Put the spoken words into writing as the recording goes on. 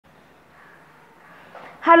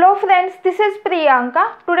Hello friends, this is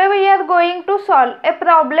Priyanka. Today we are going to solve a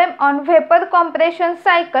problem on vapor compression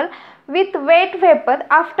cycle with wet vapor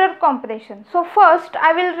after compression. So first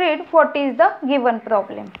I will read what is the given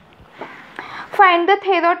problem. Find the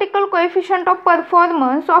theoretical coefficient of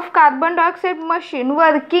performance of carbon dioxide machine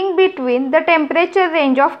working between the temperature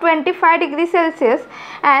range of 25 degrees Celsius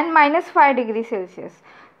and -5 degrees Celsius.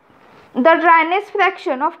 The dryness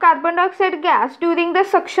fraction of carbon dioxide gas during the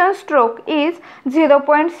suction stroke is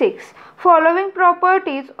 0.6. Following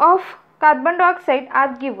properties of carbon dioxide are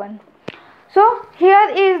given. So here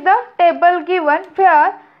is the table given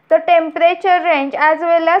where the temperature range as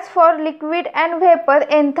well as for liquid and vapor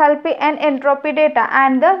enthalpy and entropy data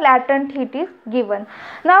and the latent heat is given.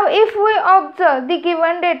 Now if we observe the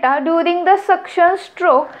given data during the suction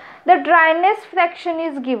stroke, the dryness fraction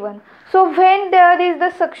is given. So when there is the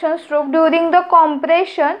suction stroke during the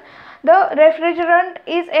compression, the refrigerant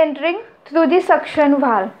is entering through the suction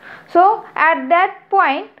valve. So at that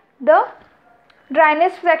point the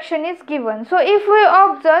dryness fraction is given. So if we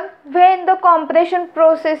observe when the compression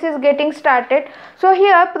process is getting started, so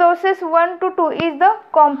here process 1 to 2 is the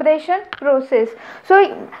compression process. So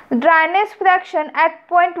dryness fraction at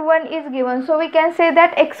point 1 is given. So we can say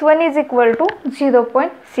that x1 is equal to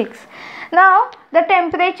 0.6. Now the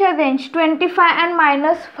temperature range 25 and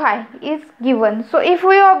 -5 is given. So if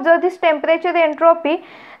we observe this temperature entropy,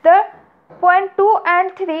 the point 2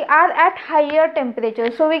 and 3 are at higher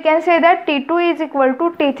temperature. So we can say that T2 is equal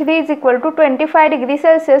to T3 is equal to 25 degrees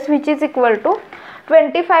Celsius, which is equal to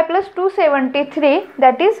 25 plus 273,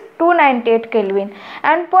 that is 298 Kelvin.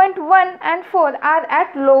 And point 1 and 4 are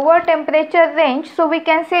at lower temperature range. So we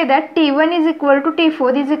can say that T1 is equal to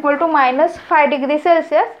T4 is equal to -5 degrees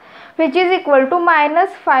Celsius, which is equal to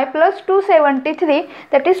 -5 plus 273,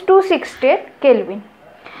 that is 268 Kelvin.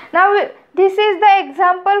 Now this is the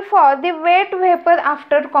example for the wet vapor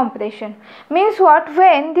after compression. Means what?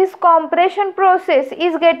 When this compression process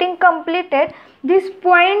is getting completed, this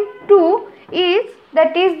point 2 is,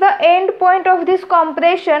 that is the end point of this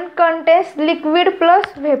compression, contains liquid plus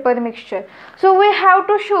vapor mixture. So we have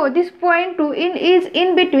to show this point 2 is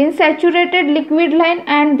in between saturated liquid line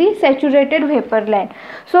and the saturated vapor line.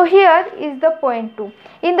 So here is the point 2.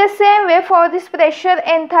 In the same way, for this pressure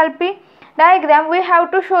enthalpy diagram, we have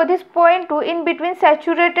to show this point 2 in between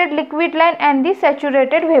saturated liquid line and the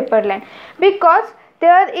saturated vapor line, because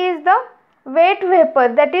there is the wet vapor,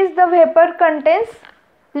 that is the vapor contains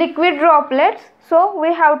liquid droplets. So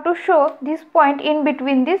we have to show this point in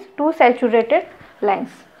between these two saturated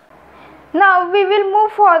lines. Now we will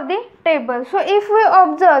move for the table. So if we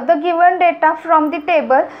observe the given data from the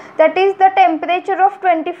table, that is the temperature of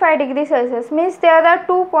 25 degrees Celsius, means there are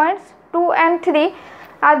 2 points, 2 and 3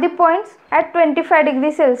 are the points at 25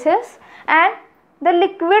 degrees Celsius, and the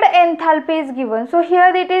liquid enthalpy is given. So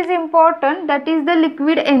here it is important, that is the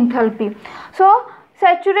liquid enthalpy. So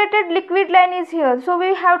saturated liquid line is here. So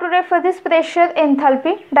we have to refer this pressure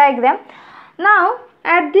enthalpy diagram. Now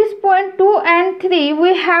at this point 2 and 3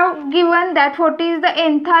 we have given that what is the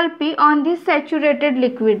enthalpy on this saturated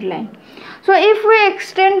liquid line. So if we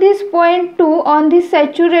extend this point 2 on this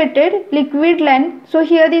saturated liquid line, so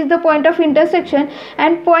here is the point of intersection,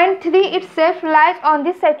 and point 3 itself lies on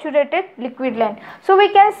the saturated liquid line. So we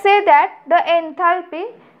can say that the enthalpy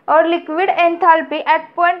or liquid enthalpy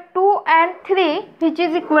at point 2 and 3, which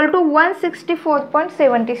is equal to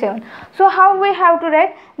 164.77. So how we have to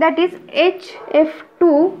write? That is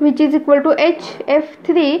HF2, which is equal to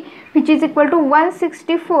HF3, which is equal to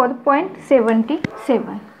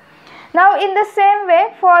 164.77. Now in the same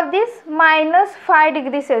way for this -5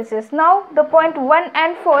 degrees Celsius, now the point 1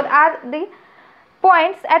 and 4 are the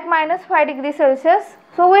points at -5 degrees Celsius.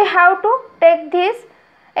 So we have to take this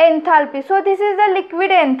enthalpy. So this is the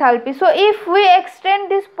liquid enthalpy. So if we extend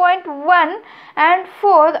this point 1 and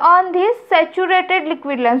 4 on this saturated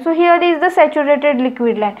liquid line, so here is the saturated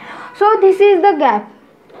liquid line. So this is the gap.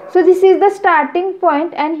 So this is the starting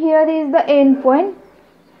point and here is the end point.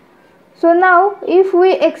 So now if we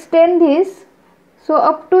extend this, so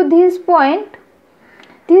up to this point,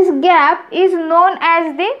 this gap is known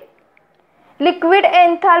as the liquid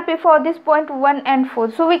enthalpy for this point 1 and 4.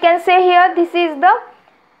 So we can say here this is the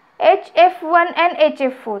HF1 and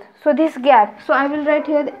HF4. So this gap, so I will write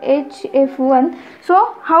here HF1.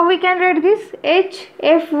 So how we can write this?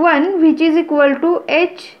 HF1, which is equal to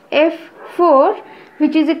HF4,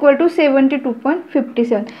 which is equal to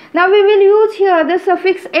 72.57. Now we will use here the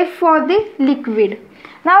suffix F for the liquid.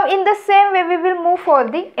 Now in the same way we will move for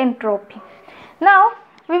the entropy. Now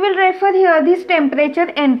we will refer here this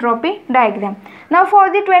temperature entropy diagram. Now for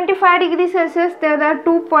the 25 degrees Celsius there are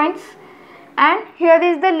 2 points and here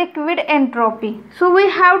is the liquid entropy. So we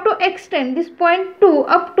have to extend this point 2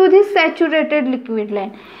 up to this saturated liquid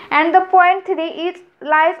line, and the point 3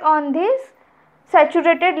 lies on this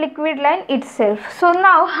saturated liquid line itself. So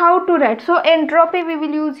now how to write? So entropy we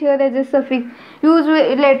will use here as a suffix, use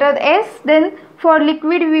letter S, then for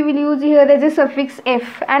liquid we will use here as a suffix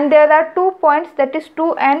F, and there are 2 points, that is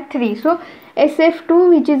 2 and 3. So SF2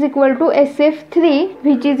 which is equal to SF3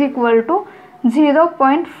 which is equal to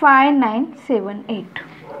 0.5978.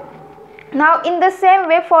 Now in the same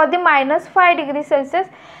way for the minus 5 degrees Celsius,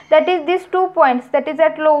 that is these 2 points, that is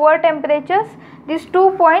at lower temperatures, these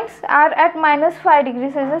 2 points are at minus 5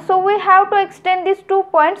 degrees Celsius. So we have to extend these 2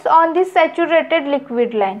 points on this saturated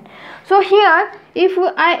liquid line. So here if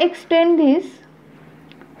I extend this,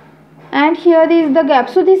 and here is the gap,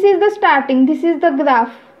 so this is the starting, this is the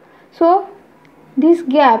graph. So this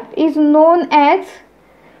gap is known as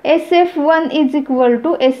SF1 is equal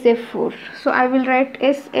to SF4. So I will write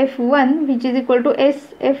SF1 which is equal to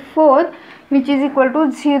SF4 which is equal to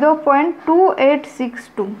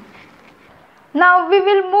 0.2862. Now we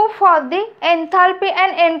will move for the enthalpy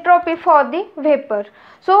and entropy for the vapor.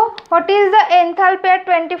 So what is the enthalpy at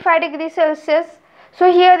 25 degrees Celsius? So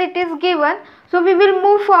here it is given. So we will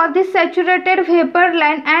move for the saturated vapor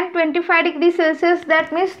line and 25 degrees Celsius,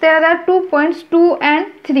 that means there are 2 points 2 and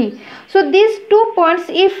 3. So these 2 points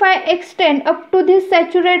if I extend up to this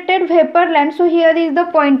saturated vapor line, so here is the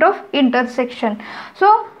point of intersection.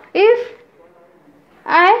 So if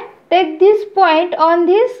I take this point on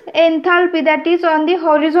this enthalpy, that is on the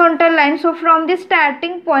horizontal line, so from the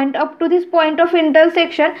starting point up to this point of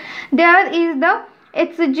intersection there is the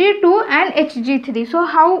Hg2 and Hg3. So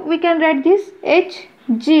how we can write this?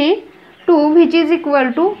 Hg2 which is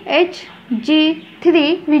equal to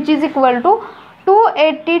Hg3 which is equal to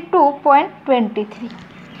 282.23.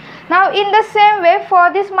 Now in the same way for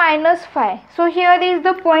this minus 5, so here is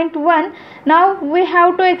the point 1. Now we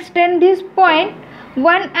have to extend this point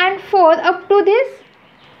 1 and 4 up to this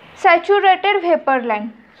saturated vapor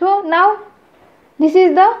line. So now this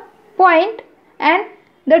is the point, and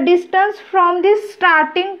the distance from this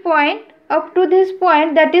starting point up to this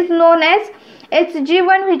point, that is known as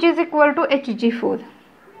Hg1 which is equal to Hg4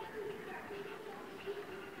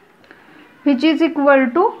 which is equal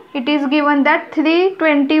to, it is given that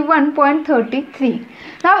 321.33.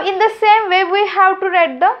 Now in the same way we have to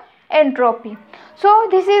write the entropy. So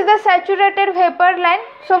this is the saturated vapor line.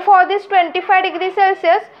 So for this 25 degrees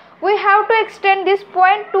Celsius we have to extend this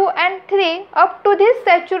point 2 and 3 up to this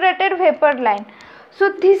saturated vapor line. So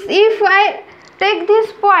this, if I take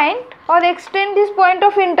this point or extend this point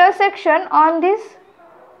of intersection on this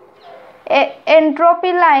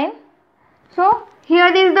entropy line, so here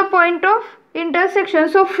is the point of intersection.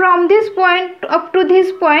 So from this point up to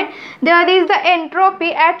this point there is the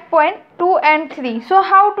entropy at point 2 and 3. So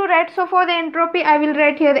how to write? So for the entropy I will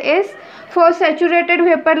write here S. For saturated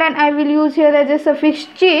vapor line I will use here as a suffix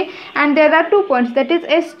G, and there are 2 points, that is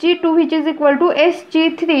Sg2 which is equal to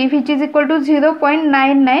Sg3 which is equal to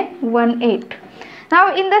 0.9918.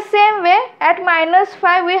 Now in the same way at minus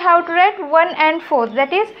 5 we have to write 1 and 4,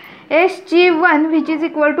 that is Sg1 which is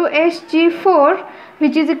equal to Sg4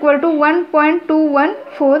 which is equal to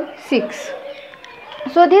 1.2146.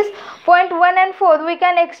 So this point 1 and 4 we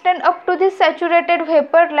can extend up to this saturated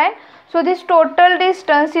vapor line. So this total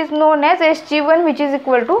distance is known as Sg1 which is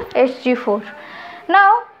equal to Sg4.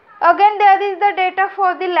 Now again there is the data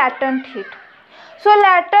for the latent heat. So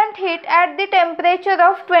latent heat at the temperature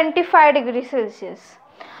of 25 degrees Celsius.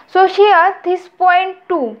 So here this point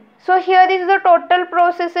 2. So here is the total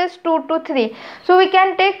processes 2 to 3. So we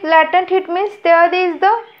can take latent heat means there is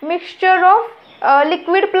the mixture of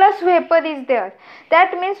liquid plus vapor is there.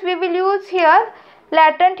 That means we will use here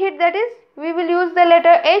latent heat, that is we will use the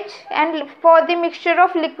letter H, and for the mixture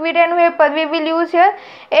of liquid and vapor we will use here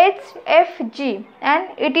HFG, and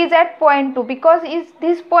it is at point 2 because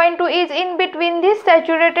this point 2 is in between this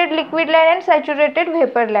saturated liquid line and saturated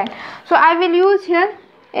vapor line. So I will use here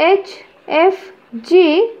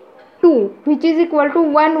HFG2 which is equal to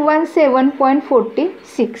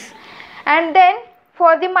 117.46, and then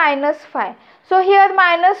for the minus 5. So here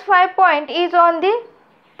minus 5 point is on the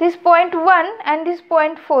this point 1 and this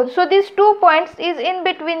point 4. So these 2 points is in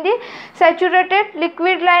between the saturated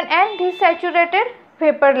liquid line and the saturated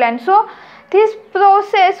vapor line. So this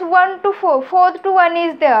process 1 to 4, 4 to 1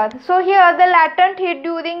 is there. So here the latent heat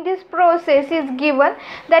during this process is given,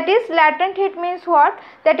 that is latent heat means what?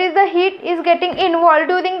 That is the heat is getting involved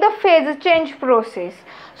during the phase change process.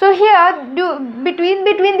 So here between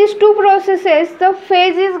these two processes the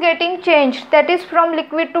phase is getting changed, that is from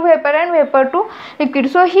liquid to vapor and vapor to liquid.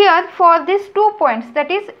 So here for these 2 points, that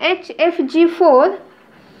is HFG4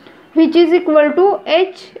 which is equal to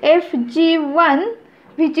HFG1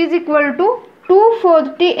 which is equal to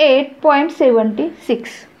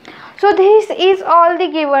 248.76. So this is all the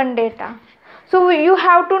given data. So you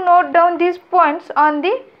have to note down these points on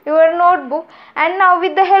your notebook, and now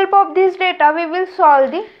with the help of this data we will solve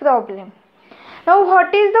the problem. Now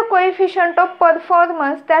what is the coefficient of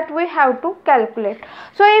performance that we have to calculate?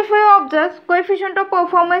 So if we observe, coefficient of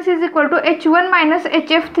performance is equal to H1 minus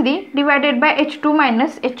HF3 divided by H2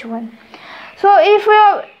 minus H1. So if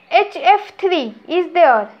HF3 is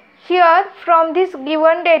there, here from this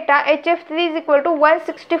given data HF3 is equal to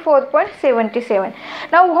 164.77.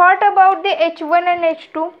 Now what about the H1 and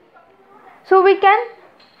H2? So we can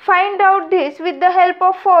find out this with the help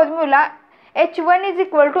of formula H1 is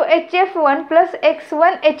equal to HF1 plus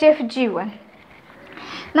X1 HFG1.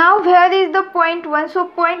 Now where is the point 1? So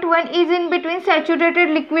point 1 is in between saturated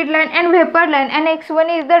liquid line and vapor line, and X1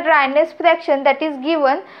 is the dryness fraction that is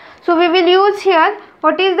given. So we will use here,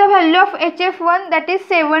 what is the value of HF1, that is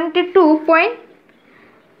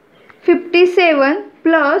 72.57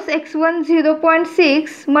 plus X1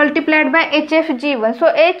 0.6 multiplied by HFG1.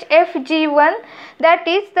 So HFG1, that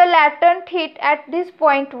is the latent heat at this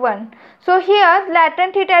point 1. So here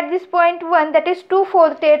latent heat at this point 1, that is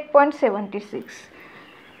 248.76.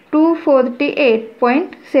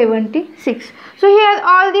 248.76. So here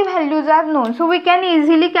all the values are known, so we can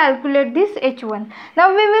easily calculate this H1. Now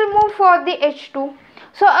we will move for the H2.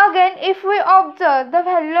 So again, if we observe the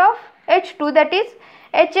value of H2, that is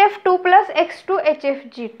HF2 plus X2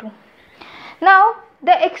 HFG2. Now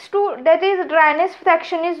the X2, that is dryness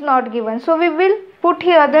fraction, is not given, so we will put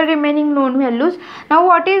here the remaining known values. Now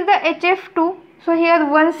what is the HF2? So here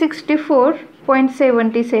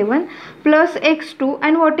 164.77 plus X2,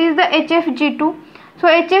 and what is the HFG2? So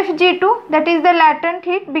HFG2, that is the latent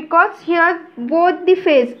heat, because here both the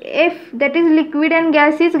phase F, that is liquid and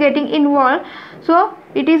gas, is getting involved, so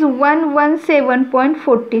it is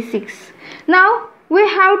 117.46. Now we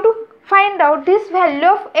have to find out this value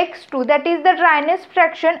of X2, that is the dryness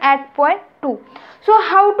fraction at point 2. So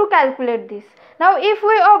how to calculate this? Now if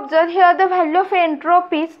we observe here the value of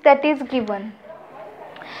entropies that is given.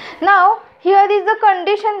 Now here is the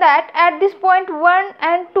condition that at this point 1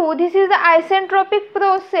 and 2, this is the isentropic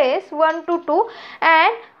process 1 to 2,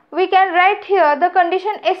 and we can write here the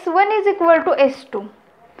condition S1 is equal to S2.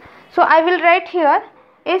 So I will write here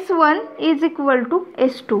S1 is equal to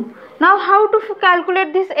S2. Now how to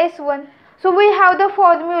calculate this S1? So we have the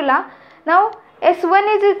formula. Now S1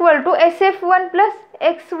 is equal to SF1 plus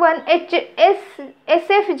X1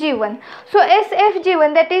 SFG1. So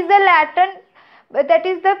SFG1, that is the latent, that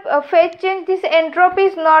is the phase change. This entropy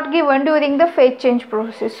is not given during the phase change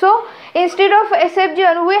process. So instead of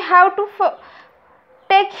SFG1, we have to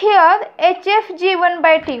take here HFG1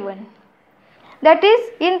 by T1. That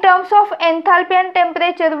is, in terms of enthalpy and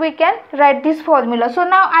temperature, we can write this formula. So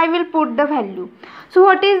now I will put the value. So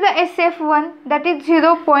what is the SF1? That is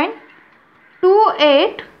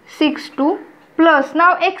 0.2862 plus,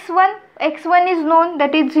 now X1 is known,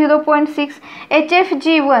 that is 0.6,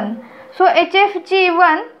 HFG1. So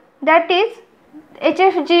HFG1, that is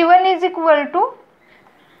HFG1 is equal to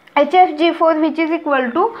HFG4, which is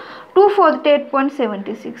equal to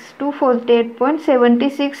 248.76.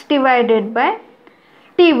 248.76 divided by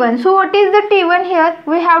T1. So what is the T1 here?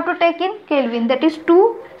 We have to take in Kelvin, that is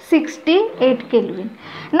 268 Kelvin.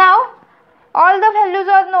 Now all the values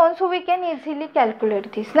are known, so we can easily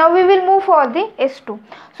calculate this. Now we will move for the S2.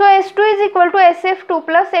 So S2 is equal to SF2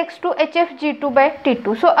 plus X2 HFG2 by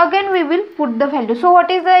T2. So again we will put the value. So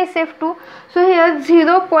what is the SF2? So here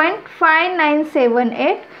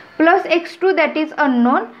 0.5978 plus X2, that is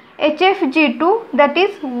unknown, HFG2, that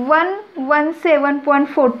is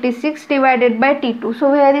 117.46 divided by T2. So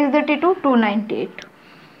where is the T2? 298.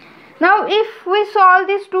 Now if we solve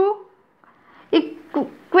these two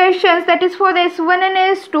equations, that is for S1 and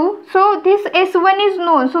S2, so this S1 is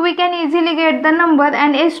known, so we can easily get the number,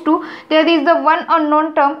 and S2, there is the one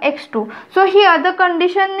unknown term X2. So here the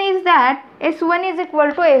condition is that S1 is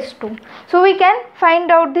equal to S2. So we can find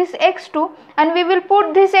out this X2, and we will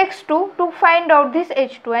put this X2 to find out this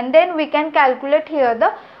H2, and then we can calculate here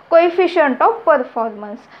the coefficient of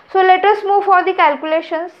performance. So let us move for the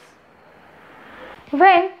calculations.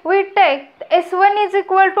 When we take S1 is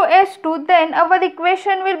equal to S2, then our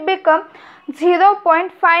equation will become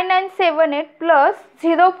 0.5978 plus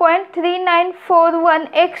 0.3941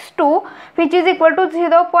 x2, which is equal to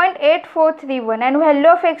 0.8431, and value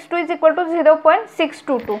of x2 is equal to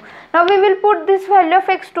 0.622. Now we will put this value of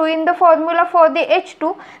x2 in the formula for the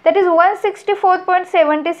H2, that is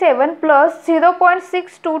 164.77 plus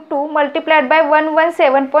 0.622 multiplied by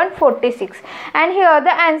 117.46, and here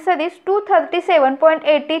the answer is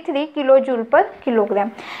 237.83 kilojoule per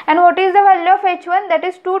kilogram. And what is the value of H1? That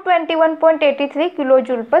is 221.83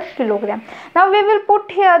 kilojoule per kilogram. Now we will put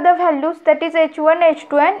here the values, that is H1,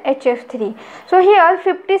 H2 and HF3. So here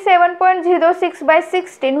 57.06 by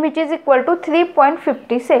 16, which is equal to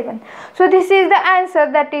 3.57. So this is the answer,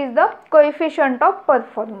 that is the coefficient of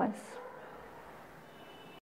performance.